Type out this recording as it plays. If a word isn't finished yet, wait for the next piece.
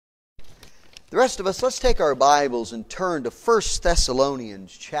The rest of us, let's take our Bibles and turn to 1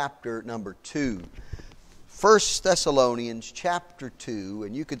 Thessalonians chapter number 2. 1 Thessalonians chapter 2,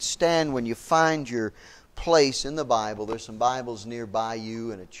 and you could stand when you find your place in the Bible. There's some Bibles nearby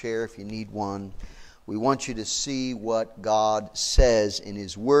you and a chair if you need one. We want you to see what God says in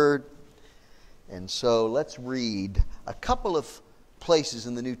His Word. And so let's read a couple of places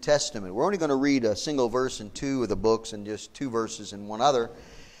in the New Testament. We're only going to read a single verse in two of the books and just two verses in one other.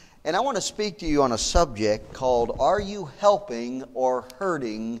 And I want to speak to you on a subject called, Are You Helping or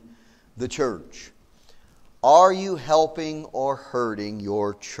Hurting the Church? Are you helping or hurting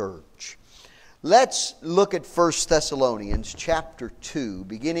your church? Let's look at 1 Thessalonians chapter 2,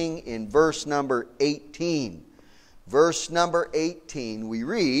 beginning in verse number 18. Verse number 18, we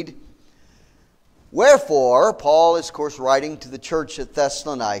read, Wherefore, Paul is, of course, writing to the church at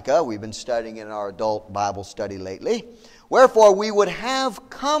Thessalonica. We've been studying in our adult Bible study lately. Wherefore, we would have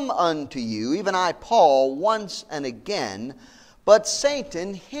come unto you, even I, Paul, once and again, but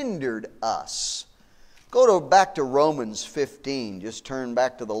Satan hindered us. Go back to Romans 15. Just turn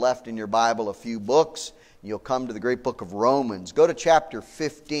back to the left in your Bible a few books. And you'll come to the great book of Romans. Go to chapter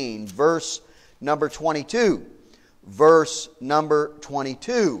 15, verse number 22. Verse number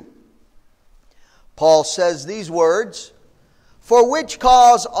 22. Paul says these words, For which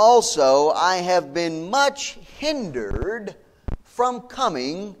cause also I have been much hindered from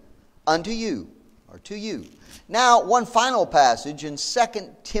coming unto you, or to you. Now, one final passage in 2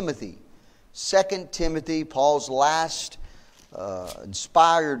 Timothy. 2 Timothy, Paul's last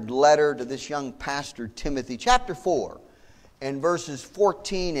inspired letter to this young pastor Timothy, chapter 4, and verses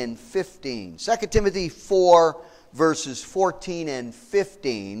 14 and 15. 2 Timothy 4, verses 14 and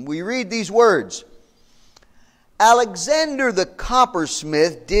 15. We read these words, Alexander the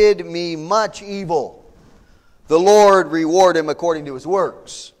coppersmith did me much evil. The Lord reward him according to his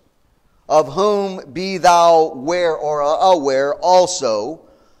works, of whom be thou aware also,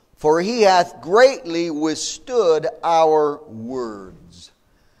 for he hath greatly withstood our words.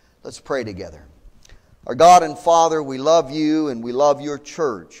 Let's pray together. Our God and Father, we love you and we love your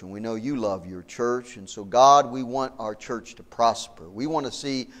church, and we know you love your church. And so, God, we want our church to prosper. We want to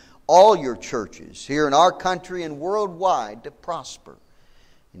see all your churches here in our country and worldwide to prosper.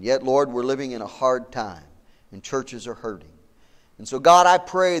 And yet, Lord, we're living in a hard time, and churches are hurting. And so, God, I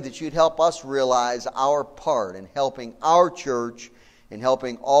pray that you'd help us realize our part in helping our church and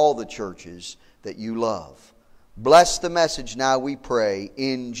helping all the churches that you love. Bless the message now, we pray,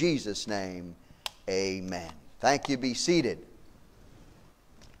 in Jesus' name, amen. Thank you. Be seated.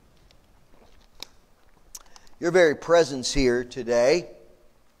 Your very presence here today,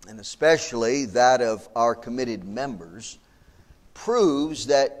 and especially that of our committed members, proves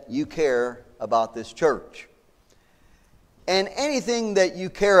that you care about this church. And anything that you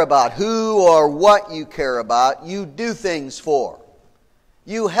care about, who or what you care about, you do things for.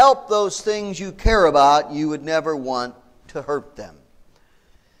 You help those things you care about. You would never want to hurt them.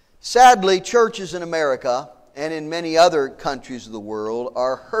 Sadly, churches in America and in many other countries of the world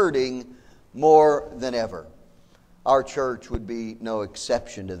are hurting more than ever. Our church would be no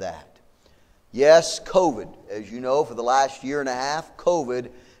exception to that. Yes, COVID, as you know, for the last year and a half, COVID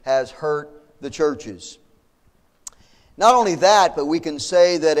has hurt the churches. Not only that, but we can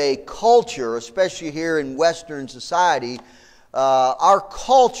say that a culture, especially here in Western society, our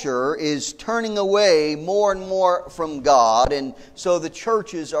culture is turning away more and more from God, and so the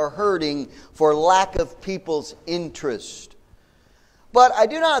churches are hurting for lack of people's interest. But I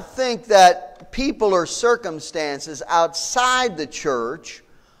do not think that people or circumstances outside the church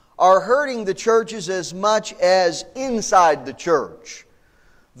are hurting the churches as much as inside the church.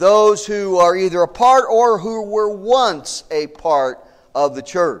 Those who are either a part or who were once a part of the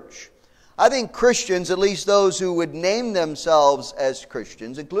church. I think Christians, at least those who would name themselves as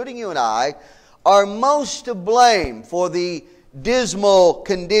Christians, including you and I, are most to blame for the dismal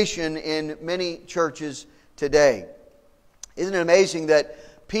condition in many churches today. Isn't it amazing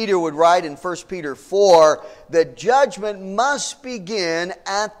that Peter would write in 1 Peter 4 that judgment must begin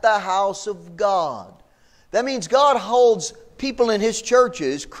at the house of God? That means God holds people in His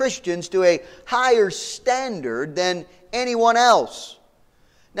churches, Christians, to a higher standard than anyone else.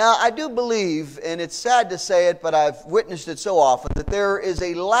 Now, I do believe, and it's sad to say it, but I've witnessed it so often, that there is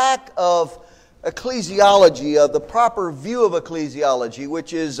a lack of ecclesiology, of the proper view of ecclesiology,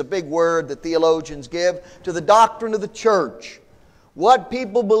 which is a big word that theologians give, to the doctrine of the church. What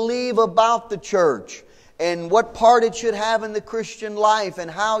people believe about the church. and what part it should have in the Christian life, and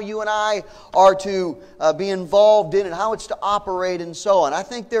how you and I are to be involved in it, how it's to operate, and so on. I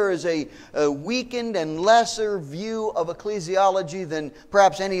think there is a weakened and lesser view of ecclesiology than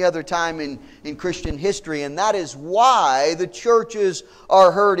perhaps any other time in Christian history, and that is why the churches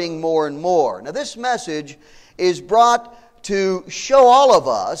are hurting more and more. Now, this message is brought to show all of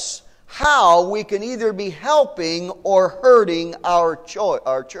us how we can either be helping or hurting our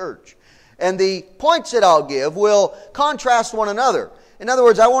church. And the points that I'll give will contrast one another. In other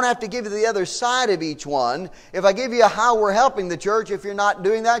words, I won't have to give you the other side of each one. If I give you how we're helping the church, if you're not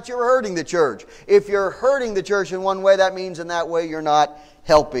doing that, you're hurting the church. If you're hurting the church in one way, that means in that way you're not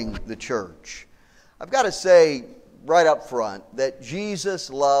helping the church. I've got to say right up front that Jesus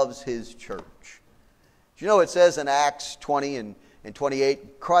loves His church. Do you know it says in Acts 20 and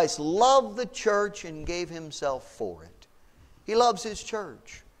 28, Christ loved the church and gave Himself for it. He loves His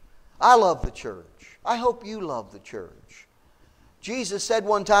church. I love the church. I hope you love the church. Jesus said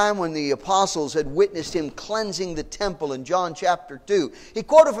one time when the apostles had witnessed Him cleansing the temple in John chapter 2, He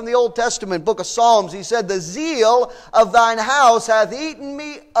quoted from the Old Testament book of Psalms. He said, "The zeal of thine house hath eaten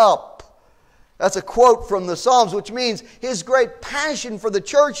me up." That's a quote from the Psalms, which means His great passion for the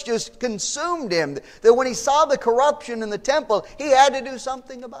church just consumed Him. That when He saw the corruption in the temple, He had to do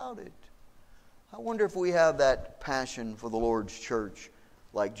something about it. I wonder if we have that passion for the Lord's church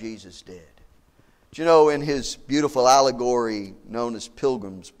like Jesus did. Do you know, in his beautiful allegory known as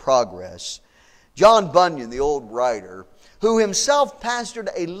Pilgrim's Progress, John Bunyan, the old writer, who himself pastored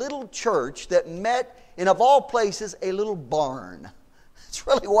a little church that met in, of all places, a little barn. That's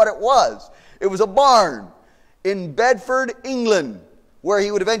really what it was. It was a barn in Bedford, England, where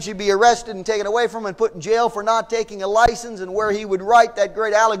he would eventually be arrested and taken away from and put in jail for not taking a license, and where he would write that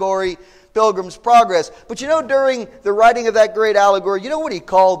great allegory, Pilgrim's Progress. But you know, during the writing of that great allegory, you know what he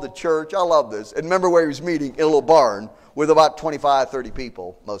called the church? I love this. And remember where he was meeting? In a little barn with about 25, 30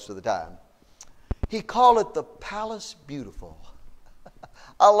 people most of the time. He called it the Palace Beautiful.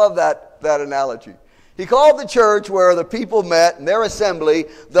 I love that analogy. He called the church where the people met in their assembly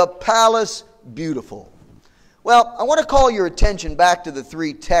the Palace Beautiful. Well, I want to call your attention back to the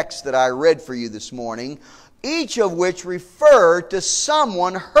three texts that I read for you this morning, each of which refer to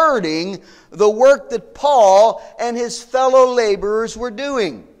someone hurting the work that Paul and his fellow laborers were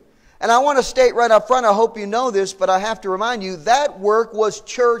doing. And I want to state right up front, I hope you know this, but I have to remind you, that work was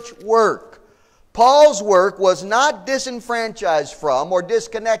church work. Paul's work was not disenfranchised from or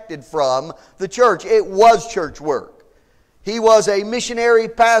disconnected from the church. It was church work. He was a missionary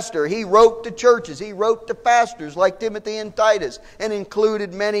pastor. He wrote to churches. He wrote to pastors like Timothy and Titus, and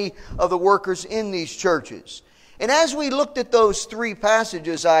included many of the workers in these churches. And as we looked at those three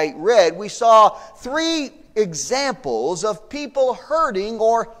passages I read, we saw three examples of people hurting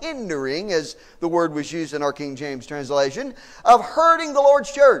or hindering, as the word was used in our King James translation, of hurting the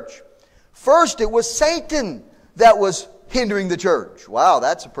Lord's church. First, it was Satan that was hindering the church. Wow,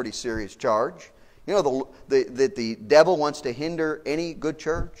 that's a pretty serious charge. You know that the devil wants to hinder any good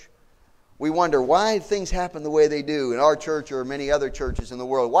church? We wonder why things happen the way they do in our church or many other churches in the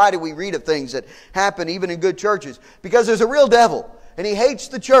world. Why do we read of things that happen even in good churches? Because there's a real devil, and he hates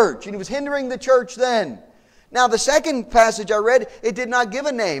the church, and he was hindering the church then. Now, the second passage I read, it did not give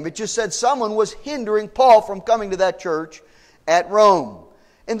a name. It just said someone was hindering Paul from coming to that church at Rome.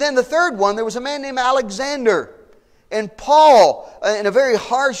 And then the third one, there was a man named Alexander. And Paul, in a very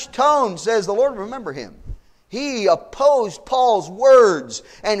harsh tone, says, the Lord remember him. He opposed Paul's words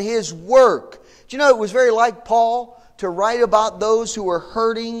and his work. Do you know, it was very like Paul to write about those who were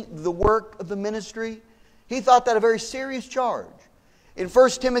hurting the work of the ministry. He thought that a very serious charge. In 1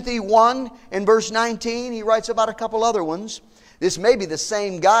 Timothy 1 and verse 19, he writes about a couple other ones. This may be the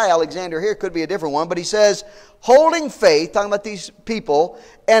same guy, Alexander here, could be a different one, but he says, holding faith, talking about these people,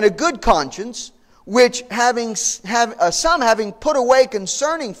 and a good conscience, which some having put away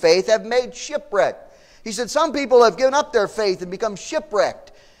concerning faith have made shipwreck. He said some people have given up their faith and become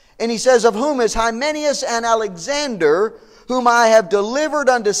shipwrecked. And he says, of whom is Hymenaeus and Alexander, whom I have delivered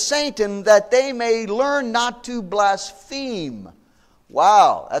unto Satan, that they may learn not to blaspheme.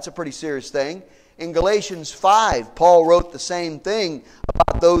 Wow, that's a pretty serious thing. In Galatians 5, Paul wrote the same thing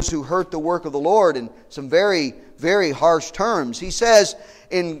about those who hurt the work of the Lord in some very, very harsh terms. He says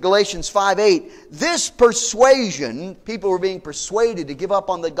in Galatians 5:8, this persuasion, people were being persuaded to give up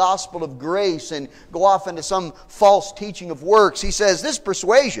on the gospel of grace and go off into some false teaching of works. He says, this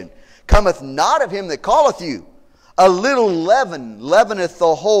persuasion cometh not of him that calleth you. A little leaven leaveneth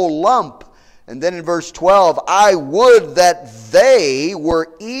the whole lump. And then in verse 12, I would that they were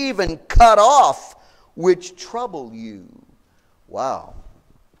even cut off, which trouble you. Wow.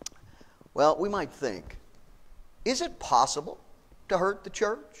 Well, we might think Is it possible to hurt the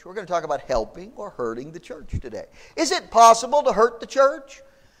church? We're going to talk about helping or hurting the church today. Is it possible to hurt the church?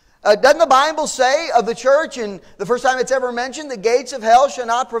 Doesn't the Bible say of the church, and the first time it's ever mentioned, the gates of hell shall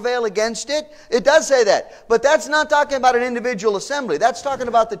not prevail against it? It does say that. But that's not talking about an individual assembly. That's talking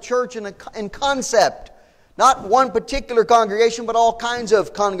about the church in concept. Not one particular congregation, but all kinds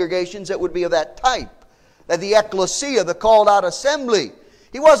of congregations that would be of that type. The ecclesia, the called out assembly.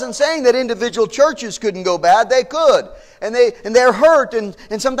 He wasn't saying that individual churches couldn't go bad. They could. And they're hurt, and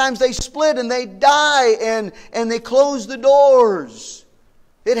sometimes they split and they die, and they close the doors.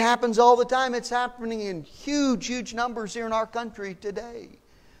 It happens all the time. It's happening in huge, huge numbers here in our country today.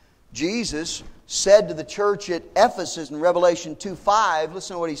 Jesus said to the church at Ephesus in Revelation 2:5,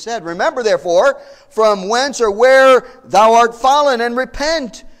 listen to what He said. Remember therefore from whence or where thou art fallen, and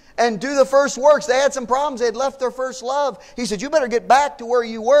repent and do the first works. They had some problems. They had left their first love. He said, you better get back to where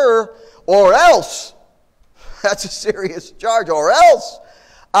you were, or else. That's a serious charge. Or else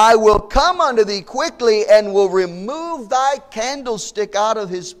I will come unto thee quickly, and will remove thy candlestick out of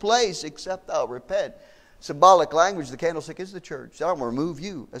his place, except thou repent. Symbolic language, the candlestick is the church. So I'm going to remove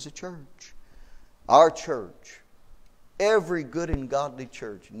you as a church. Our church, every good and godly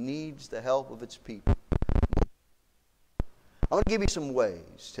church, needs the help of its people. I want to give you some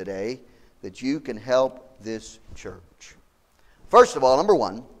ways today that you can help this church. First of all, number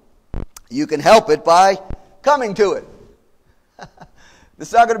one, you can help it by coming to it.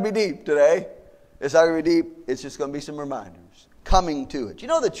 It's not going to be deep today. It's not going to be deep. It's just going to be some reminders. Coming to it. You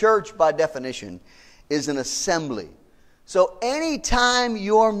know, the church, by definition, is an assembly. So anytime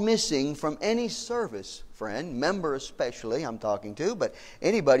you're missing from any service, friend, member especially, I'm talking to, but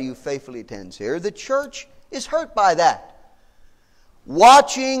anybody who faithfully attends here, the church is hurt by that.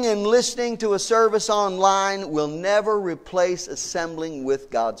 Watching and listening to a service online will never replace assembling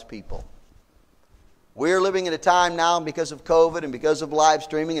with God's people. We're living in a time now because of COVID and because of live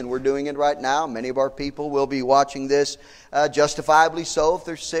streaming, and we're doing it right now. Many of our people will be watching this, justifiably so, if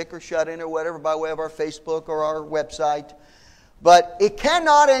they're sick or shut in or whatever, by way of our Facebook or our website. But it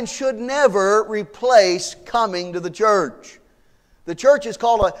cannot and should never replace coming to the church. The church is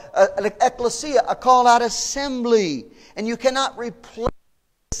called an ecclesia, a call-out assembly. And you cannot replace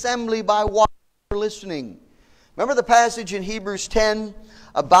assembly by watching or listening. Remember the passage in Hebrews 10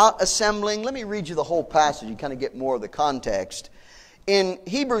 about assembling? Let me read you the whole passage and kind of get more of the context. In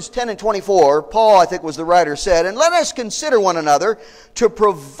Hebrews 10 and 24, Paul, I think was the writer, said, and let us consider one another to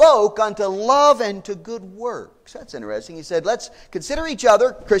provoke unto love and to good works. That's interesting. He said, let's consider each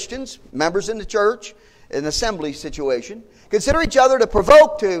other, Christians, members in the church, an assembly situation. Consider each other to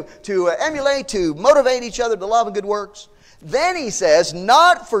provoke, to emulate, to motivate each other to love and good works. Then he says,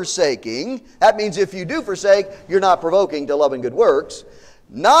 not forsaking, that means if you do forsake, you're not provoking to love and good works.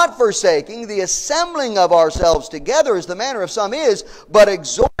 Not forsaking the assembling of ourselves together as the manner of some is, but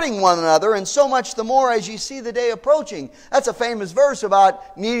exhorting one another, and so much the more as ye see the day approaching. That's a famous verse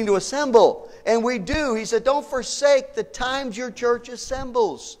about needing to assemble. And we do. He said, don't forsake the times your church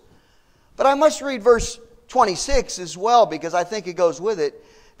assembles. But I must read verse 26 as well, because I think it goes with it.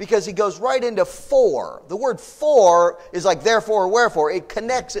 Because he goes right into for. The word for is like therefore or wherefore. It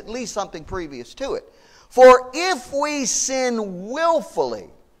connects at least something previous to it. For if we sin willfully.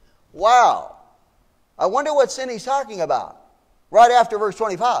 Wow. I wonder what sin he's talking about. Right after verse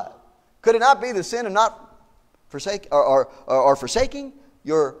 25. Could it not be the sin of not forsaking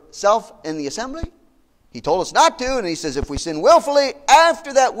yourself in the assembly? He told us not to, and he says, if we sin willfully,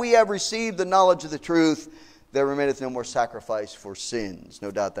 after that we have received the knowledge of the truth, there remaineth no more sacrifice for sins.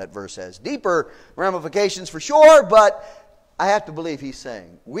 No doubt that verse has deeper ramifications for sure, but I have to believe he's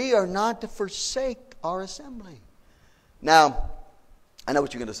saying, we are not to forsake our assembly. Now, I know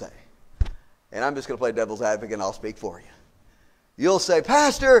what you're going to say, and I'm just going to play devil's advocate and I'll speak for you. You'll say,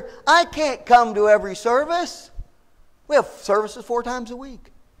 Pastor, I can't come to every service. We have services 4 times a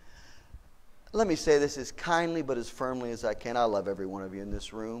week. Let me say this as kindly but as firmly as I can. I love every one of you in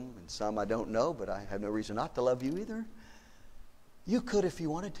this room, and some I don't know, but I have no reason not to love you either. You could if you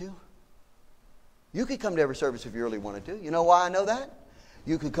wanted to. You could come to every service if you really wanted to. You know why I know that?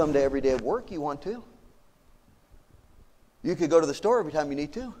 You could come to every day of work you want to. You could go to the store every time you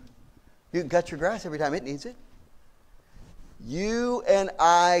need to. You can cut your grass every time it needs it. You and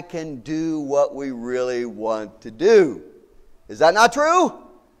I can do what we really want to do. Is that not true?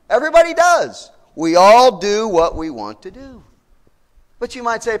 Everybody does. We all do what we want to do. But you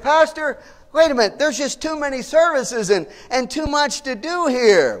might say, Pastor, wait a minute, there's just too many services and too much to do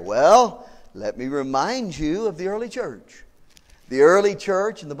here. Well, let me remind you of the early church. The early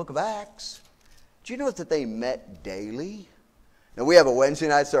church in the book of Acts. Do you know that they met daily? Now, we have a Wednesday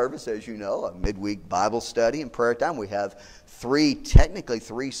night service, as you know, a midweek Bible study and prayer time. We have technically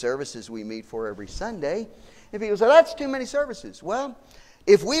three services we meet for every Sunday. And people say, that's too many services. Well,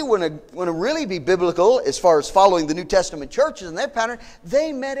 if we want to really be biblical as far as following the New Testament churches and their pattern,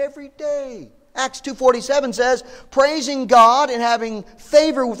 they met every day. Acts 2:47 says, praising God and having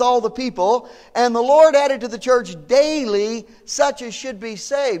favor with all the people, and the Lord added to the church daily such as should be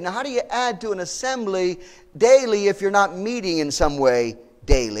saved. Now, how do you add to an assembly daily if you're not meeting in some way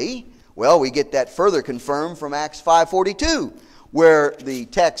daily? Well, we get that further confirmed from Acts 5:42, where the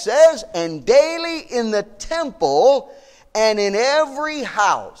text says, and daily in the temple and in every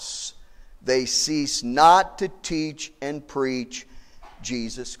house they cease not to teach and preach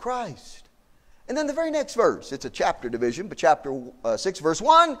Jesus Christ. And then the very next verse, it's a chapter division, but chapter 6, verse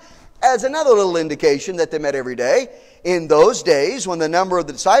 1, adds another little indication that they met every day. In those days, when the number of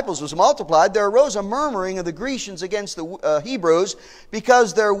the disciples was multiplied, there arose a murmuring of the Grecians against the Hebrews,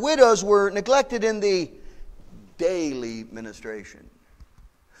 because their widows were neglected in the daily ministration.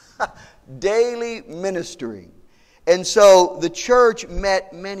 Daily ministering. And so the church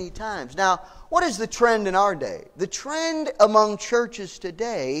met many times. Now, what is the trend in our day? The trend among churches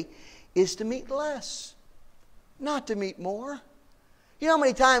today is to meet less, not to meet more. You know how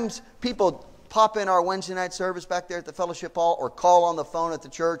many times people pop in our Wednesday night service back there at the fellowship hall, or call on the phone at the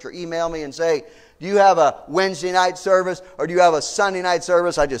church, or email me and say, do you have a Wednesday night service, or do you have a Sunday night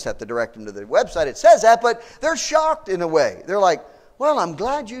service? I just have to direct them to the website. It says that, but they're shocked in a way. They're like, well, I'm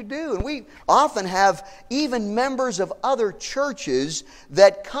glad you do. And we often have even members of other churches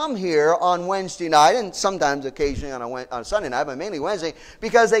that come here on Wednesday night, and sometimes occasionally on a Sunday night, but mainly Wednesday,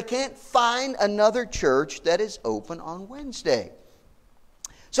 because they can't find another church that is open on Wednesday.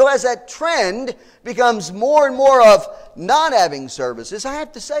 So as that trend becomes more and more of not having services, I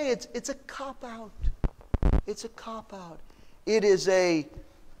have to say it's a cop-out. It's a cop-out. It is a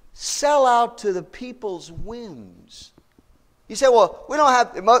sellout to the people's whims. You say, well, we don't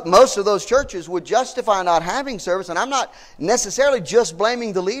have, most of those churches would justify not having service, and I'm not necessarily just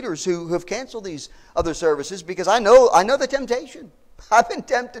blaming the leaders who have canceled these other services, because I know the temptation. I've been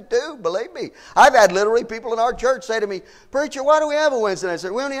tempted too, believe me. I've had literally people in our church say to me, preacher, why do we have a Wednesday night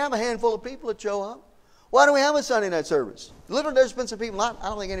service? We only have a handful of people that show up. Why do we have a Sunday night service? Literally, there's been some people, I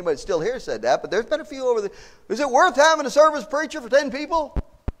don't think anybody still here said that, but there's been a few over there. Is it worth having a service, preacher, for 10 people?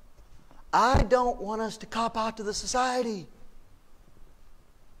 I don't want us to cop out to the society.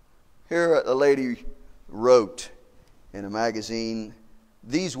 Here a lady wrote in a magazine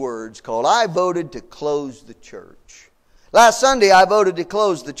these words called, I voted to close the church. Last Sunday I voted to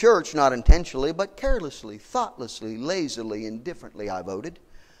close the church, not intentionally, but carelessly, thoughtlessly, lazily, indifferently I voted.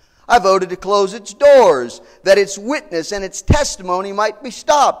 I voted to close its doors, that its witness and its testimony might be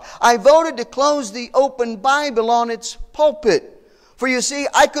stopped. I voted to close the open Bible on its pulpit. For you see,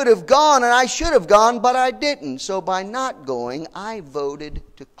 I could have gone and I should have gone, but I didn't. So by not going, I voted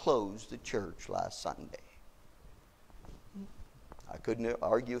to close the church last Sunday. I couldn't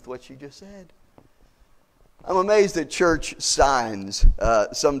argue with what she just said. I'm amazed at church signs.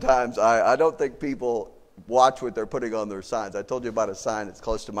 Sometimes I don't think people watch what they're putting on their signs. I told you about a sign that's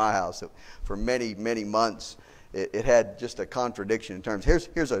close to my house. For many, many months, it had just a contradiction in terms.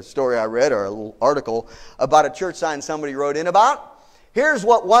 Here's a story I read, or a little article about a church sign somebody wrote in about. Here's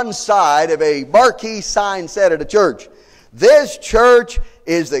what one side of a marquee sign said at a church. This church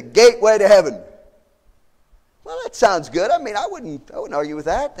is the gateway to heaven. Well, that sounds good. I mean, I wouldn't argue with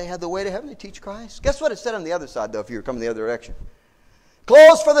that. They have the way to heaven. They teach Christ. Guess what it said on the other side, though, if you were coming the other direction?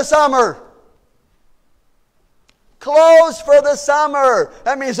 Closed for the summer. Closed for the summer.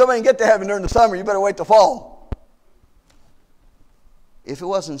 That means somebody can get to heaven during the summer. You better wait till fall. If it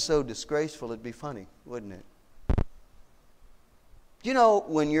wasn't so disgraceful, it'd be funny, wouldn't it? Do you know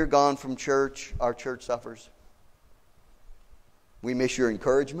when you're gone from church, our church suffers? We miss your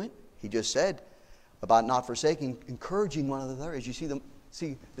encouragement. He just said about not forsaking, encouraging one another as you see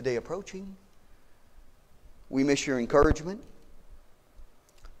the day approaching. We miss your encouragement.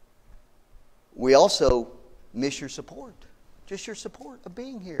 We also miss your support. Just your support of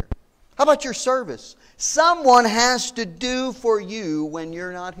being here. How about your service? Someone has to do for you when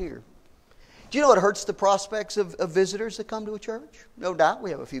you're not here. Do you know what hurts the prospects of visitors that come to a church? No doubt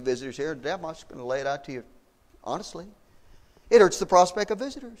we have a few visitors here. I'm just going to lay it out to you honestly. It hurts the prospect of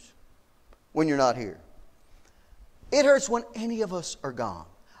visitors when you're not here. It hurts when any of us are gone.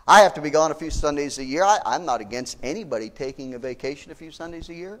 I have to be gone a few Sundays a year. I'm not against anybody taking a vacation a few Sundays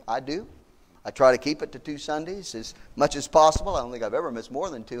a year. I do. I try to keep it to 2 Sundays as much as possible. I don't think I've ever missed more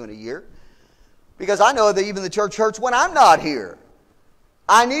than 2 in a year. Because I know that even the church hurts when I'm not here.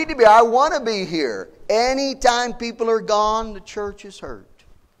 I need to be. I want to be here. Anytime people are gone, the church is hurt.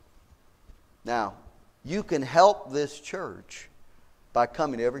 Now, you can help this church by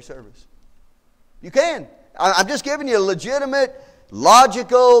coming to every service. You can. I'm just giving you legitimate,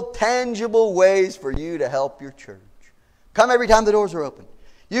 logical, tangible ways for you to help your church. Come every time the doors are open.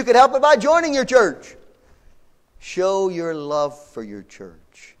 You can help it by joining your church. Show your love for your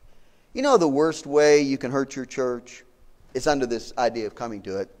church. You know the worst way you can hurt your church? It's under this idea of coming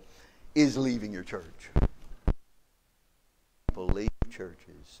to it, is leaving your church. People leave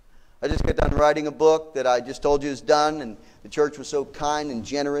churches. I just got done writing a book that I just told you is done, and the church was so kind and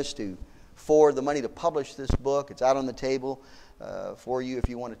generous to forward the money to publish this book. It's out on the table for you if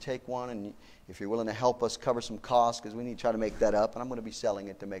you want to take one, and if you're willing to help us cover some costs, because we need to try to make that up, and I'm going to be selling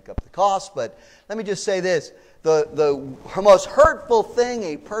it to make up the cost. But let me just say this. The most hurtful thing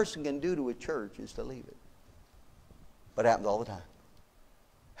a person can do to a church is to leave it. But it happens all the time.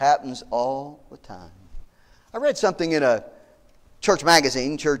 Happens all the time. I read something in a church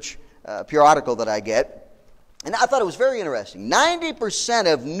magazine, church periodical that I get, and I thought it was very interesting.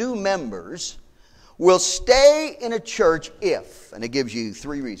 90% of new members will stay in a church if, and it gives you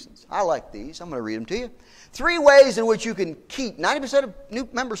 3 reasons. I like these. I'm going to read them to you. 3 ways in which you can keep 90% of new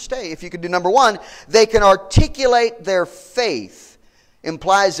members stay. If you could do number 1, they can articulate their faith.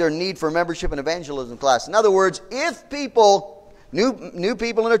 Implies their need for membership and evangelism class. In other words, if people, new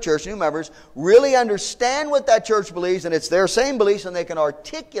people in a church, new members, really understand what that church believes, and it's their same beliefs, and they can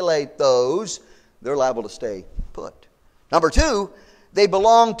articulate those, they're liable to stay put. Number 2, they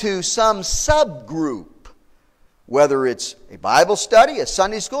belong to some subgroup, whether it's a Bible study, a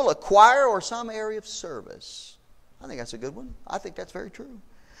Sunday school, a choir, or some area of service. I think that's a good one. I think that's very true.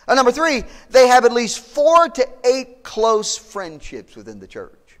 And number 3, they have at least 4 to 8 close friendships within the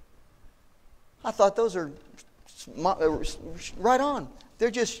church. I thought those are right on. They're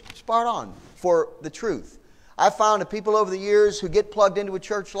just spot on for the truth. I've found that people over the years who get plugged into a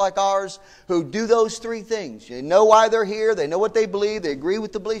church like ours who do those 3 things. They know why they're here. They know what they believe. They agree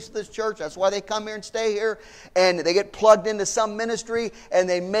with the beliefs of this church. That's why they come here and stay here. And they get plugged into some ministry and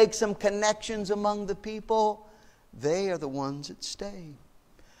they make some connections among the people. They are the ones that stay.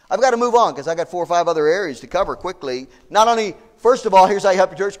 I've got to move on because I've got 4 or 5 other areas to cover quickly. Not only, first of all, here's how you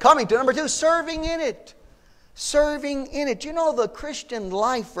help your church. Coming to number 2, serving in it. Serving in it. You know, the Christian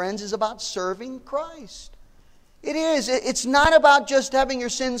life, friends, is about serving Christ. It is. It's not about just having your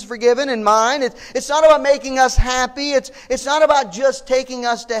sins forgiven and mine. It's not about making us happy. It's not about just taking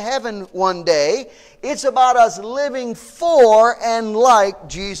us to heaven one day. It's about us living for and like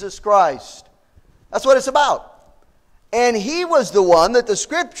Jesus Christ. That's what it's about. And He was the one that the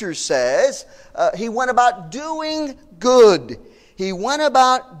Scripture says, He went about doing good. He went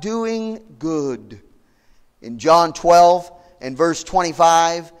about doing good. In John 12 and verse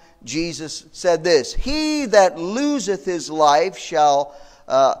 25, Jesus said this, he that loveth his life shall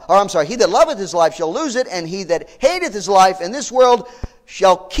lose it, and he that hateth his life in this world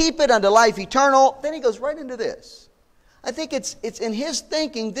shall keep it unto life eternal. Then he goes right into this. I think it's in his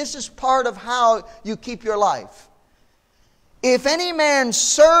thinking, this is part of how you keep your life. If any man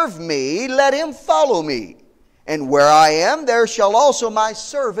serve me, let him follow me. And where I am, there shall also my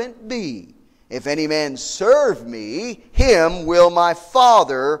servant be. If any man serve me, him will my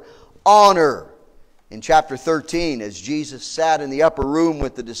Father honor. In chapter 13, as Jesus sat in the upper room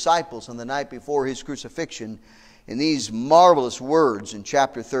with the disciples on the night before His crucifixion, in these marvelous words in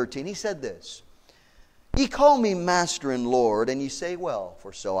chapter 13, He said this, Ye call me Master and Lord, and ye say, well,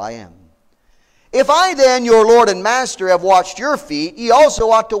 for so I am. If I then, your Lord and Master, have washed your feet, ye also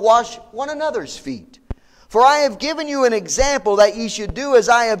ought to wash one another's feet. For I have given you an example that ye should do as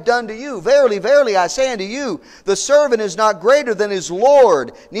I have done to you. Verily, verily, I say unto you, the servant is not greater than his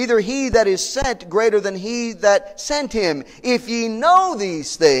Lord, neither he that is sent greater than he that sent him. If ye know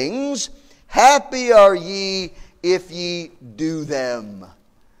these things, happy are ye if ye do them.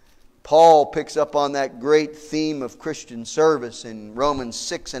 Paul picks up on that great theme of Christian service in Romans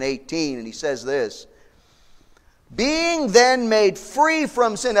 6 and 18, and he says this, being then made free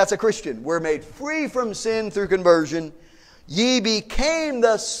from sin, that's a Christian, we're made free from sin through conversion, ye became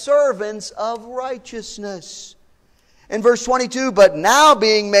the servants of righteousness. In verse 22, but now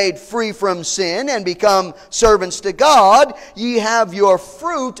being made free from sin and become servants to God, ye have your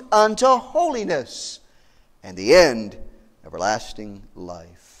fruit unto holiness, and the end, everlasting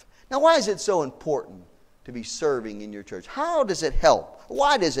life. Now why is it so important to be serving in your church? How does it help?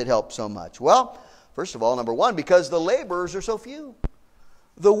 Why does it help so much? Well, first of all, number 1, because the laborers are so few.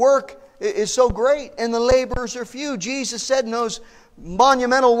 The work is so great and the laborers are few. Jesus said in those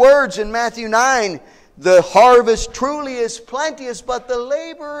monumental words in Matthew 9, the harvest truly is plenteous, but the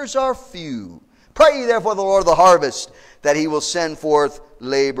laborers are few. Pray ye therefore the Lord of the harvest, that he will send forth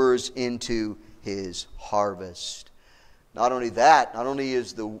laborers into his harvest. Not only that, not only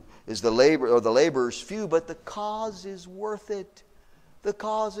is the labor or the laborers few, but the cause is worth it. The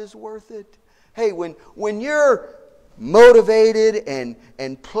cause is worth it. Hey, when you're motivated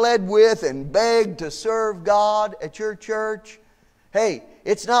and pled with and begged to serve God at your church, hey,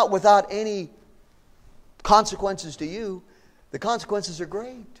 it's not without any consequences to you. The consequences are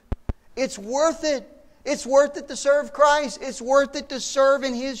great. It's worth it. It's worth it to serve Christ. It's worth it to serve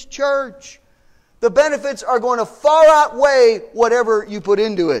in His church. The benefits are going to far outweigh whatever you put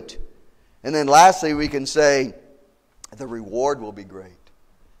into it. And then lastly, we can say the reward will be great.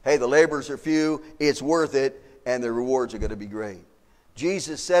 Hey, the laborers are few. It's worth it. And the rewards are going to be great.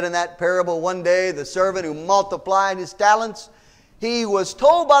 Jesus said in that parable one day, the servant who multiplied his talents, he was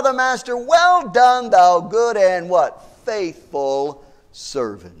told by the master, well done, thou good and what? Faithful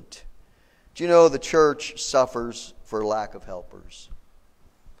servant. Do you know the church suffers for lack of helpers?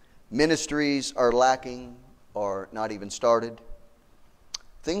 Ministries are lacking or not even started.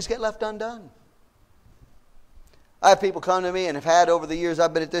 Things get left undone. I have people come to me and have had over the years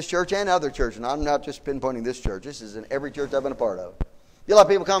I've been at this church and other churches. And I'm not just pinpointing this church. This is in every church I've been a part of. You'll have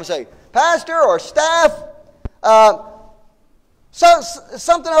people come and say, Pastor or staff,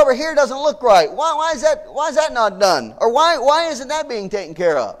 something over here doesn't look right. Why is that not done? Or why isn't that being taken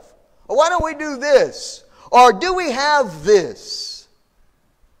care of? Or why don't we do this? Or do we have this?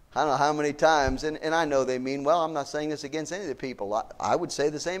 I don't know how many times, and I know they mean well. I'm not saying this against any of the people. I would say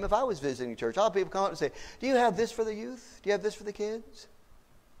the same if I was visiting church. I'll have people come up and say, do you have this for the youth? Do you have this for the kids?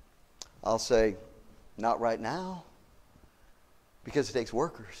 I'll say, not right now. Because it takes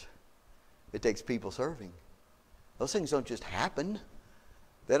workers. It takes people serving. Those things don't just happen.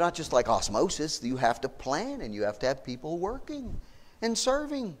 They're not just like osmosis. You have to plan and you have to have people working and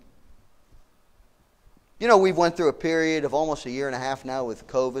serving. You know, we've went through a period of almost a year and a half now with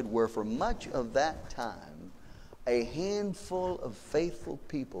COVID where for much of that time, a handful of faithful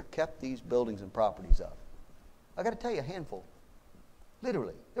people kept these buildings and properties up. I got to tell you, a handful.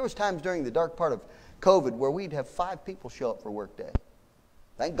 Literally. There was times during the dark part of COVID where we'd have 5 people show up for work day.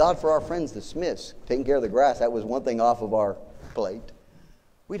 Thank God for our friends, the Smiths, taking care of the grass. That was one thing off of our plate.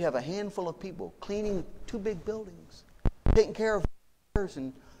 We'd have a handful of people cleaning 2 big buildings, taking care of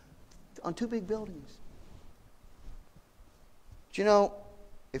and on 2 big buildings. Do you know,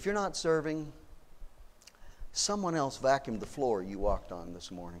 if you're not serving, someone else vacuumed the floor you walked on this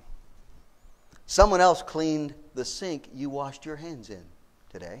morning. Someone else cleaned the sink you washed your hands in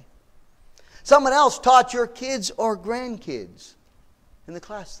today. Someone else taught your kids or grandkids in the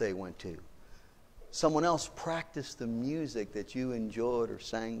class they went to. Someone else practiced the music that you enjoyed or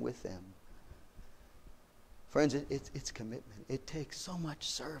sang with them. Friends, it's commitment. It takes so much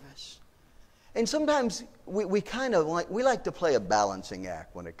service. And sometimes we like to play a balancing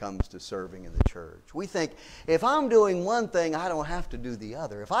act when it comes to serving in the church. We think, if I'm doing one thing, I don't have to do the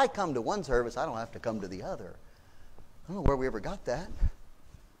other. If I come to one service, I don't have to come to the other. I don't know where we ever got that.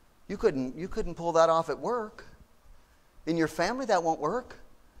 You couldn't pull that off at work. In your family, that won't work.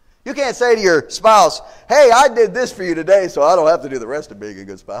 You can't say to your spouse, hey, I did this for you today, so I don't have to do the rest of being a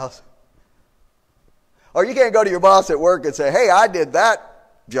good spouse. Or you can't go to your boss at work and say, hey, I did that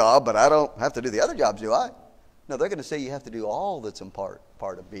job, but I don't have to do the other jobs, do I? No, they're going to say you have to do all that's in part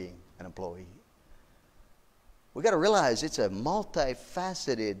of being an employee. We've got to realize it's a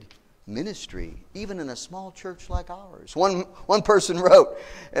multifaceted ministry, even in a small church like ours. One person wrote,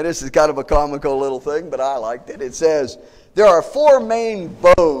 and this is kind of a comical little thing, but I liked it. It says, there are 4 main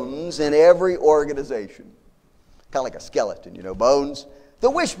bones in every organization. Kind of like a skeleton, you know, bones. The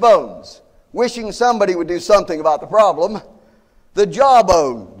wish bones, wishing somebody would do something about the problem. The jaw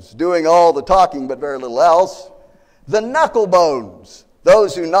bones, doing all the talking but very little else. The knuckle bones,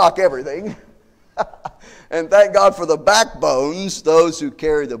 those who knock everything. And thank God for the backbones, those who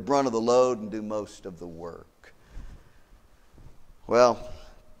carry the brunt of the load and do most of the work. Well,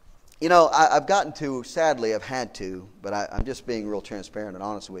 you know, I've gotten to, sadly I've had to, but I'm just being real transparent and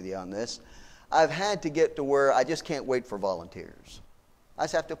honest with you on this. I've had to get to where I just can't wait for volunteers. I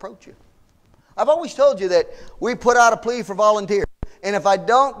just have to approach you. I've always told you that we put out a plea for volunteers. And if I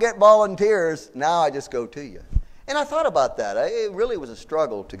don't get volunteers, now I just go to you. And I thought about that. It really was a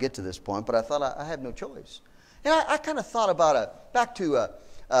struggle to get to this point, but I thought I had no choice. And I kind of thought about back to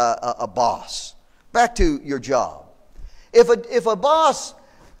a boss, back to your job. If a boss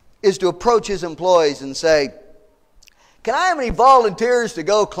is to approach his employees and say, can I have any volunteers to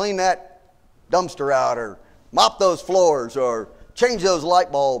go clean that dumpster out or mop those floors or change those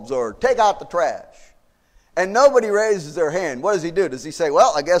light bulbs or take out the trash? And nobody raises their hand. What does he do? Does he say,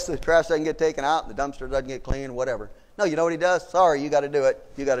 well, I guess the trash doesn't get taken out, the dumpster doesn't get cleaned, whatever? No, you know what he does? Sorry, you got to do it.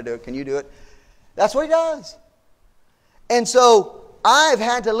 You got to do it. Can you do it? That's what he does. And so I've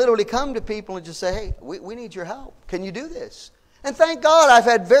had to literally come to people and just say, hey, we need your help. Can you do this? And thank God I've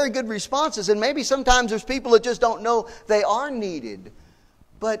had very good responses. And maybe sometimes there's people that just don't know they are needed.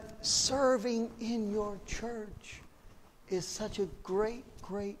 But serving in your church is such a great,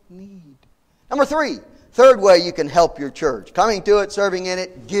 great need. Number 3, third way you can help your church. Coming to it, serving in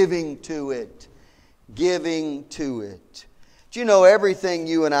it, giving to it. Giving to it. Do you know everything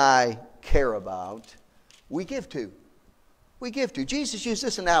you and I care about, we give to? We give to. Jesus used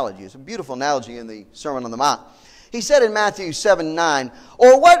this analogy. It's a beautiful analogy in the Sermon on the Mount. He said in Matthew 7:9,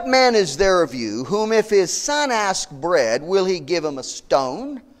 or what man is there of you, whom if his son ask bread, will he give him a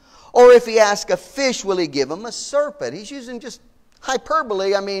stone? Or if he ask a fish, will he give him a serpent? He's using just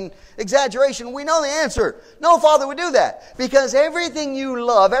hyperbole, exaggeration. We know the answer. No father would do that. Because everything you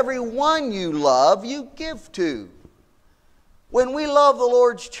love, everyone you love, you give to. When we love the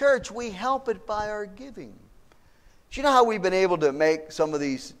Lord's church, we help it by our giving. Do you know how we've been able to make some of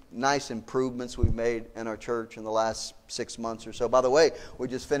these nice improvements we've made in our church in the last 6 months or so? By the way, we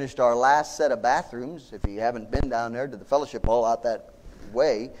just finished our last set of bathrooms. If you haven't been down there to the fellowship hall out that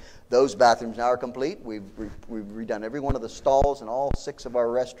way, those bathrooms now are complete. We've redone every one of the stalls and all 6 of our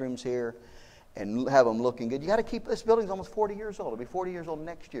restrooms here and have them looking good. You got to keep, this building's almost 40 years old. It'll be 40 years old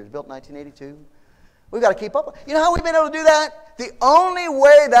next year. It was built in 1982. We've got to keep up. You know how we've been able to do that? The only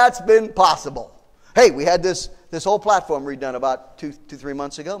way that's been possible. Hey, we had this whole platform redone about 3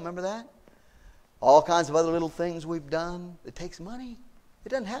 months ago. Remember that? All kinds of other little things we've done. It takes money. It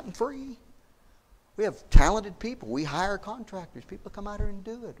doesn't happen free. We have talented people. We hire contractors. People come out here and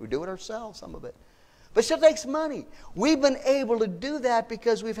do it. We do it ourselves, some of it. But it still takes money. We've been able to do that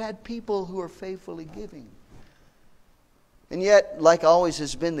because we've had people who are faithfully giving. And yet, like always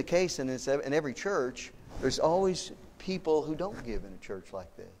has been the case in every church, there's always people who don't give in a church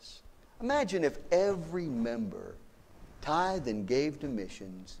like this. Imagine if every member tithed and gave to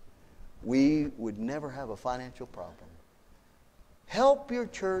missions, we would never have a financial problem. Help your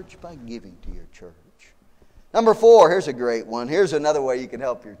church by giving to your church. Number 4, here's a great one. Here's another way you can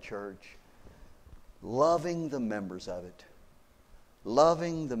help your church. Loving the members of it.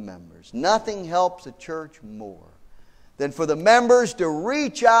 Loving the members. Nothing helps a church more than for the members to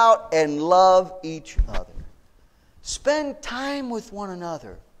reach out and love each other. Spend time with one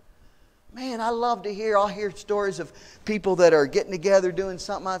another. Man, I'll hear stories of people that are getting together doing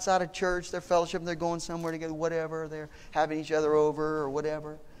something outside of church, their fellowship, and they're going somewhere together, whatever, they're having each other over or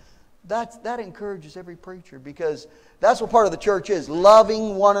whatever. That encourages every preacher because that's what part of the church is,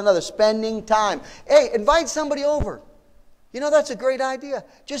 loving one another, spending time. Hey, invite somebody over. You know, that's a great idea.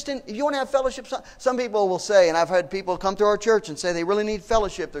 If you want to have fellowship, some people will say, and I've had people come to our church and say they really need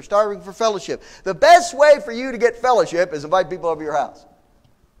fellowship, they're starving for fellowship. The best way for you to get fellowship is invite people over to your house.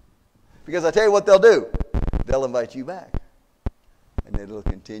 Because I tell you what they'll do. They'll invite you back. And it'll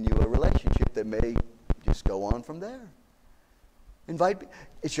continue a relationship that may just go on from there.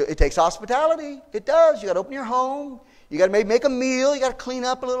 It takes hospitality. It does. You got to open your home. You got to maybe make a meal. You got to clean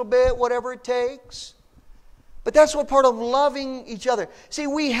up a little bit, whatever it takes. But that's what part of loving each other. See,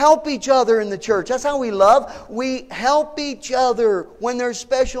 we help each other in the church. That's how we love. We help each other when there's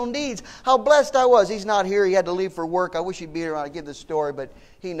special needs. How blessed I was. He's not here. He had to leave for work. I wish he'd be here when I give this story, but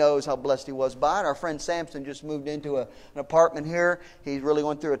he knows how blessed he was by it. Our friend Samson just moved into an apartment here. He's really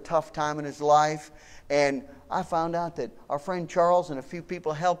went through a tough time in his life. And I found out that our friend Charles and a few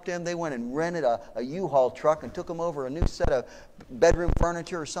people helped him. They went and rented a U-Haul truck and took him over a new set of bedroom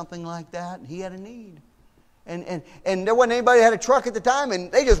furniture or something like that. And he had a need. And there wasn't anybody that had a truck at the time,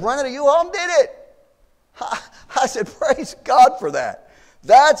 and they just rented a U-Haul and did it. I said, praise God for that.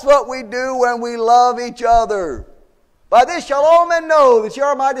 That's what we do when we love each other. By this shall all men know that you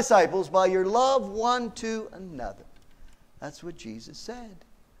are my disciples, by your love one to another. That's what Jesus said.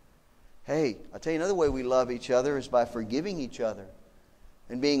 Hey, I'll tell you another way we love each other is by forgiving each other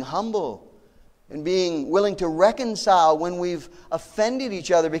and being humble and being willing to reconcile when we've offended each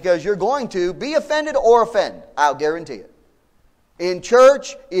other, because you're going to be offended or offend. I'll guarantee it. In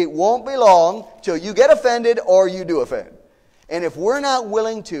church, it won't be long till you get offended or you do offend. And if we're not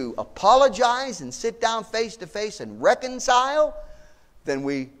willing to apologize and sit down face to face and reconcile, then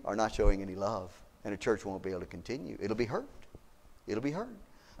we are not showing any love. And a church won't be able to continue. It'll be hurt. It'll be hurt.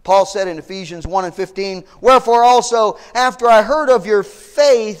 Paul said in Ephesians 1:15, wherefore also, after I heard of your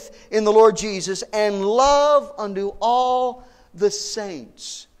faith in the Lord Jesus and love unto all the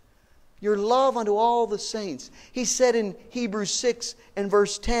saints. Your love unto all the saints. He said in Hebrews 6 and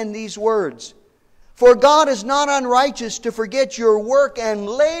verse 10 these words, For God is not unrighteous to forget your work and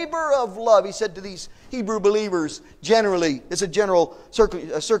labor of love. He said to these Hebrew believers generally. It's a general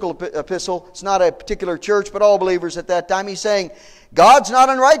circle epistle. It's not a particular church, but all believers at that time. He's saying, God's not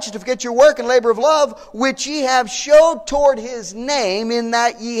unrighteous to forget your work and labor of love, which ye have showed toward His name, in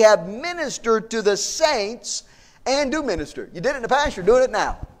that ye have ministered to the saints and do minister. You did it in the past, you're doing it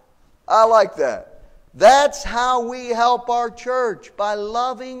now. I like that. That's how we help our church, by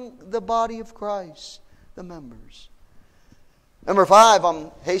loving the body of Christ, the members. Number 5,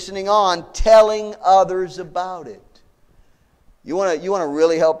 I'm hastening on, telling others about it. You want to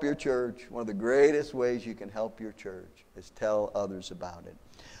really help your church? One of the greatest ways you can help your church is tell others about it.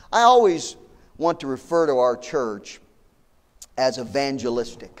 I always want to refer to our church as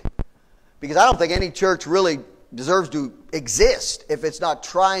evangelistic, because I don't think any church really deserves to exist if it's not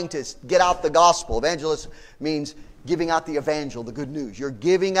trying to get out the gospel. Evangelist means giving out the evangel, the good news. You're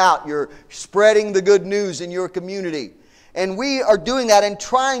giving out, you're spreading the good news in your community. And we are doing that and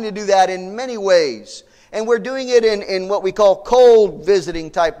trying to do that in many ways. And we're doing it in what we call cold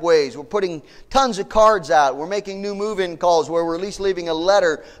visiting type ways. We're putting tons of cards out. We're making new move-in calls where we're at least leaving a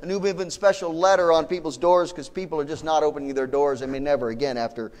letter, a new move-in special letter on people's doors, because people are just not opening their doors. I mean, never again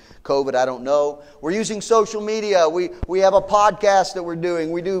after COVID, I don't know. We're using social media. We have a podcast that we're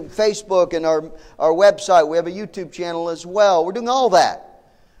doing. We do Facebook and our website. We have a YouTube channel as well. We're doing all that.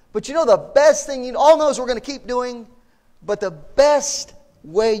 But you know, the best thing, you all knows we're going to keep doing, but the best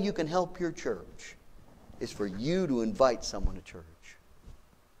way you can help your church is for you to invite someone to church.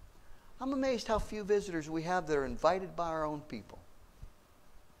 I'm amazed how few visitors we have that are invited by our own people.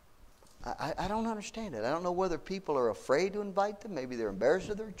 I don't understand it. I don't know whether people are afraid to invite them. Maybe they're embarrassed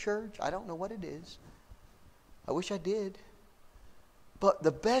of their church. I don't know what it is. I wish I did. But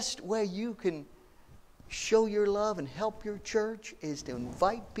the best way you can show your love and help your church is to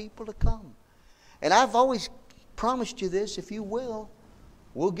invite people to come. And I've always promised you this, if you will.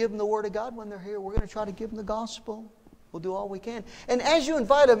 We'll give them the Word of God when they're here. We're going to try to give them the gospel. We'll do all we can. And as you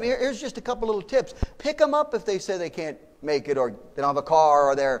invite them, here's just a couple little tips. Pick them up if they say they can't make it, or they don't have a car,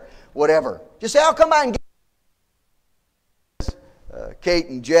 or they're whatever. Just say, I'll come by and get Kate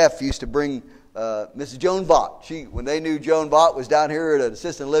and Jeff used to bring Mrs. Joan Vaught. When they knew Joan Vaught was down here at an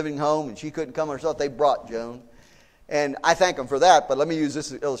assisted living home and she couldn't come herself, they brought Joan. And I thank them for that, but let me use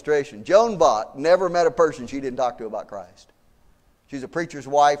this illustration. Joan Vaught never met a person she didn't talk to about Christ. She's a preacher's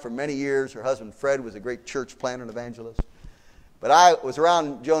wife for many years. Her husband, Fred, was a great church planter and evangelist. But I was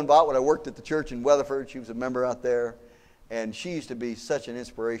around Joan Vaught when I worked at the church in Weatherford. She was a member out there. And she used to be such an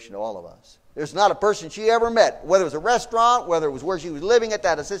inspiration to all of us. There's not a person she ever met, whether it was a restaurant, whether it was where she was living at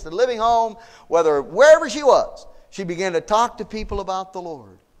that assisted living home, wherever she was, she began to talk to people about the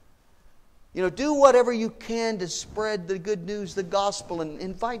Lord. You know, do whatever you can to spread the good news, the gospel, and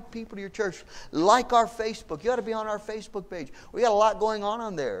invite people to your church. Like our Facebook. You ought to be on our Facebook page. We got a lot going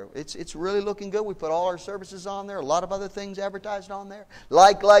on there. It's really looking good. We put all our services on there. A lot of other things advertised on there.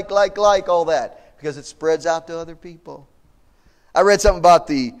 Like, all that. Because it spreads out to other people. I read something about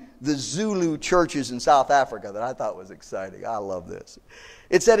the Zulu churches in South Africa that I thought was exciting. I love this.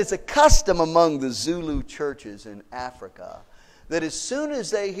 It said it's a custom among the Zulu churches in Africa that as soon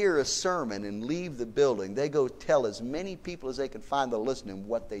as they hear a sermon and leave the building, they go tell as many people as they can find to listen to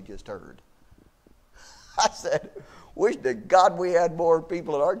what they just heard. I said, wish to God we had more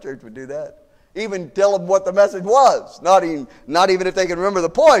people at our church would do that. Even tell them what the message was. Not even if they can remember the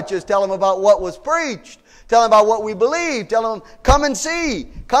point, just tell them about what was preached. Tell them about what we believe. Tell them, come and see.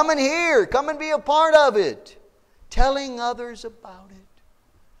 Come and hear. Come and be a part of it. Telling others about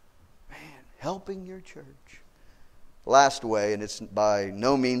it. Man, helping your church. Last way, and it's by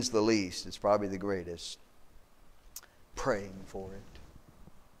no means the least, it's probably the greatest. Praying for it.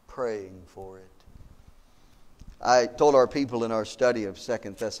 Praying for it. I told our people in our study of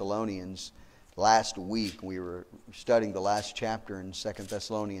 2 Thessalonians last week, we were studying the last chapter in 2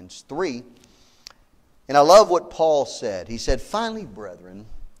 Thessalonians 3, and I love what Paul said. He said, finally, brethren,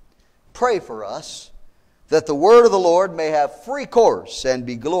 pray for us, that the word of the Lord may have free course and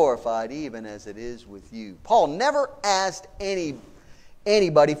be glorified even as it is with you. Paul never asked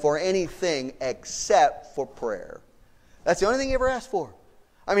anybody for anything except for prayer. That's the only thing he ever asked for.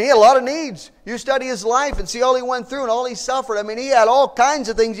 I mean, he had a lot of needs. You study his life and see all he went through and all he suffered. I mean, he had all kinds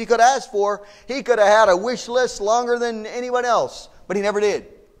of things he could ask for. He could have had a wish list longer than anyone else, but he never did.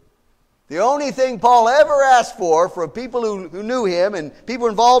 The only thing Paul ever asked for from people who knew him and people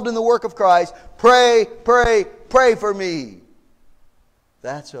involved in the work of Christ, pray, pray, pray for me.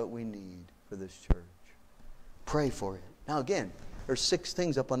 That's what we need for this church. Pray for it. Now again, there's 6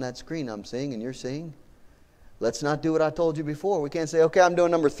 things up on that screen I'm seeing and you're seeing. Let's not do what I told you before. We can't say, okay, I'm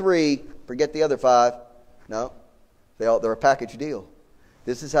doing number 3, forget the other 5. No, they're a package deal.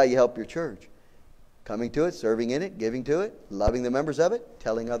 This is how you help your church. Coming to it, serving in it, giving to it, loving the members of it,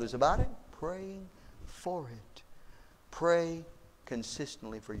 telling others about it, praying for it. Pray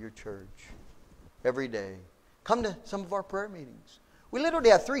consistently for your church every day. Come to some of our prayer meetings. We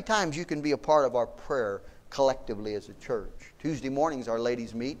literally have 3 times you can be a part of our prayer collectively as a church. Tuesday mornings our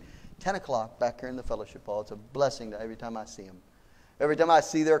ladies meet, 10 o'clock back here in the fellowship hall. It's a blessing every time I see them. Every time I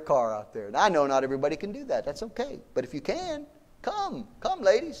see their car out there. And I know not everybody can do that. That's okay. But if you can, come. Come,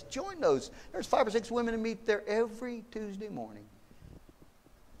 ladies. Join those. There's 5 or 6 women who meet there every Tuesday morning.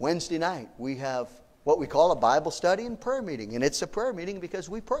 Wednesday night, we have what we call a Bible study and prayer meeting. And it's a prayer meeting because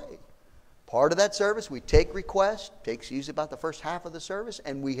we pray. Part of that service, we take requests. Takes usually about the first half of the service.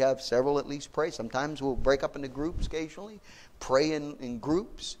 And we have several at least pray. Sometimes we'll break up into groups occasionally. Pray in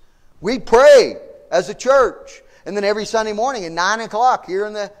groups. We pray as a church. And then every Sunday morning at 9 o'clock here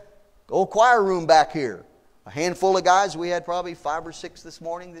in the old choir room back here. A handful of guys. We had probably 5 or 6 this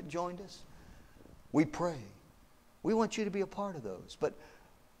morning that joined us. We pray. We want you to be a part of those. But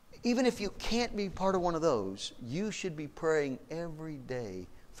even if you can't be part of one of those, you should be praying every day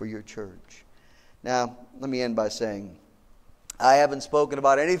for your church. Now, let me end by saying, I haven't spoken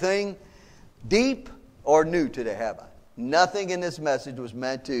about anything deep or new today, have I? Nothing in this message was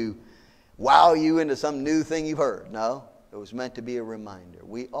meant to wow you into some new thing you've heard. No, it was meant to be a reminder.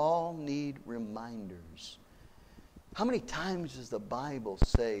 We all need reminders. How many times does the Bible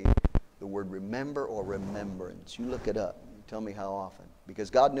say the word remember or remembrance? You look it up. You tell me how often.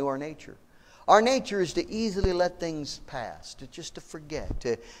 Because God knew our nature. Our nature is to easily let things pass, to forget,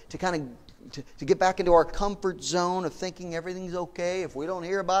 to get back into our comfort zone of thinking everything's okay. If we don't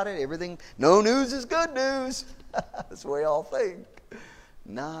hear about it, no news is good news. That's the way we all think.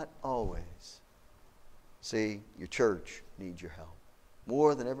 Not always. See, your church needs your help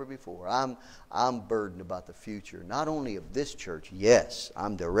more than ever before. I'm burdened about the future, not only of this church. Yes,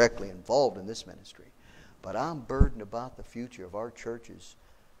 I'm directly involved in this ministry, but I'm burdened about the future of our churches,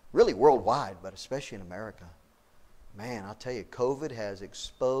 really worldwide, but especially in America. Man, I'll tell you, COVID has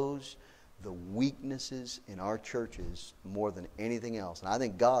exposed the weaknesses in our churches more than anything else. And I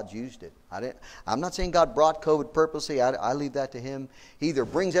think God's used it. I'm not saying God brought COVID purposely. I leave that to Him. He either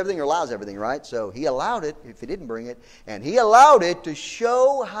brings everything or allows everything, right? So He allowed it if He didn't bring it. And He allowed it to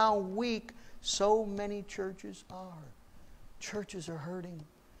show how weak so many churches are. Churches are hurting.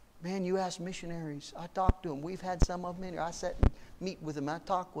 Man, you ask missionaries. I talk to them. We've had some of them in here. I sat and meet with them. I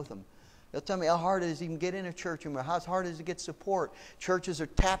talk with them. They'll tell me how hard it is to even get in a church anymore, how hard it is to get support. Churches are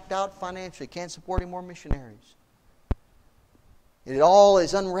tapped out financially, can't support any more missionaries. And it all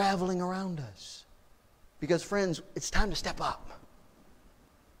is unraveling around us. Because, friends, it's time to step up.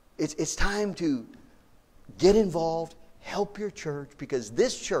 It's time to get involved, help your church, because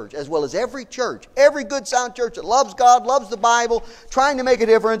this church, as well as every church, every good sound church that loves God, loves the Bible, trying to make a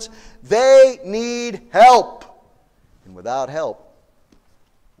difference, they need help. And without help,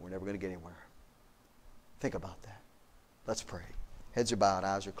 we're never going to get anywhere. Think about that. Let's pray. Heads are bowed,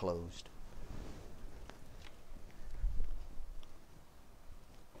 eyes are closed.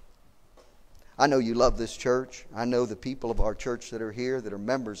 I know you love this church. I know the people of our church that are here, that are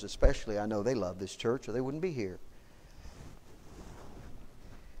members especially, I know they love this church or they wouldn't be here.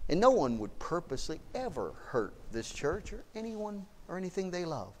 And no one would purposely ever hurt this church or anyone or anything they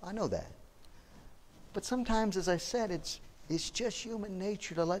love. I know that. But sometimes, as I said, it's just human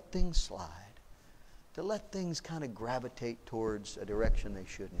nature to let things slide. To let things kind of gravitate towards a direction they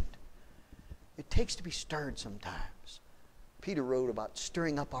shouldn't. It takes to be stirred sometimes. Peter wrote about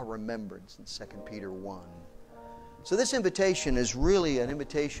stirring up our remembrance in 2 Peter 1. So this invitation is really an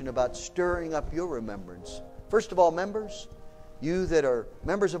invitation about stirring up your remembrance. First of all, members, you that are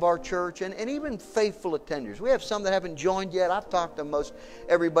members of our church and even faithful attenders. We have some that haven't joined yet. I've talked to most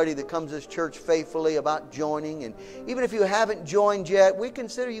everybody that comes to this church faithfully about joining. And even if you haven't joined yet, we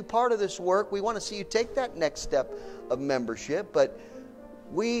consider you part of this work. We want to see you take that next step of membership. But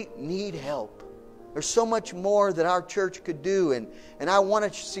we need help. There's so much more that our church could do. And I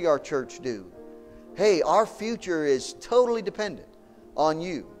want to see our church do. Hey, our future is totally dependent on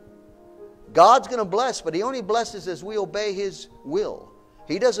you. God's going to bless, but He only blesses as we obey His will.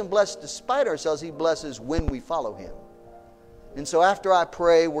 He doesn't bless despite ourselves. He blesses when we follow Him. And so after I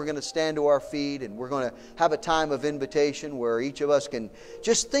pray, we're going to stand to our feet and we're going to have a time of invitation where each of us can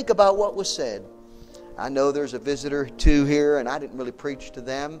just think about what was said. I know there's a visitor or two here, and I didn't really preach to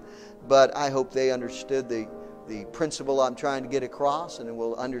them, but I hope they understood the the principle I'm trying to get across, and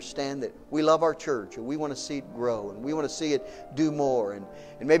will understand that we love our church and we want to see it grow and we want to see it do more. And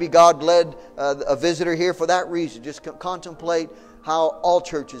maybe God led a visitor here for that reason. Just contemplate how all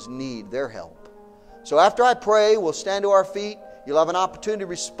churches need their help. So after I pray, we'll stand to our feet. You'll have an opportunity to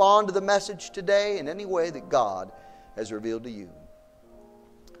respond to the message today in any way that God has revealed to you.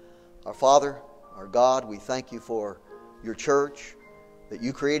 Our Father, our God, we thank you for your church that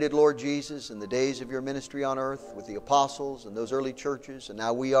you created, Lord Jesus, in the days of your ministry on earth with the apostles and those early churches. And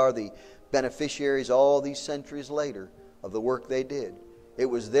now we are the beneficiaries all these centuries later of the work they did. It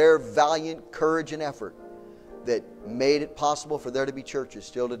was their valiant courage and effort that made it possible for there to be churches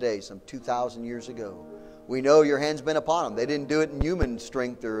still today, some 2,000 years ago. We know your hand's been upon them. They didn't do it in human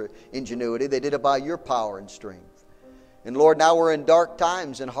strength or ingenuity. They did it by your power and strength. And Lord, now we're in dark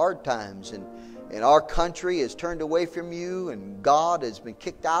times and hard times, and our country has turned away from you, and God has been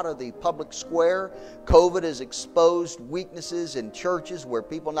kicked out of the public square. COVID has exposed weaknesses in churches where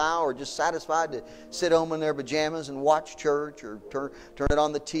people now are just satisfied to sit home in their pajamas and watch church, or turn it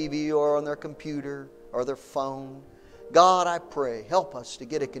on the TV or on their computer or their phone. God, I pray, help us to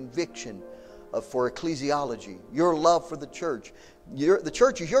get a conviction for ecclesiology, your love for the church. The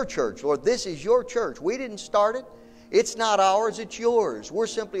church is your church, Lord. This is your church. We didn't start it. It's not ours, it's yours. We're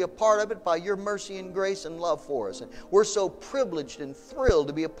simply a part of it by your mercy and grace and love for us. And we're so privileged and thrilled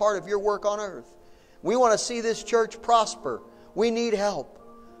to be a part of your work on earth. We want to see this church prosper. We need help.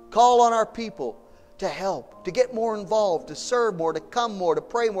 Call on our people to help, to get more involved, to serve more, to come more, to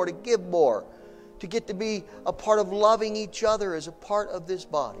pray more, to give more, to get to be a part of loving each other as a part of this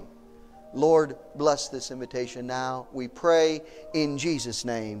body. Lord, bless this invitation now. We pray in Jesus'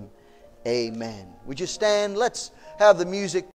 name. Amen. Would you stand? Let's have the music.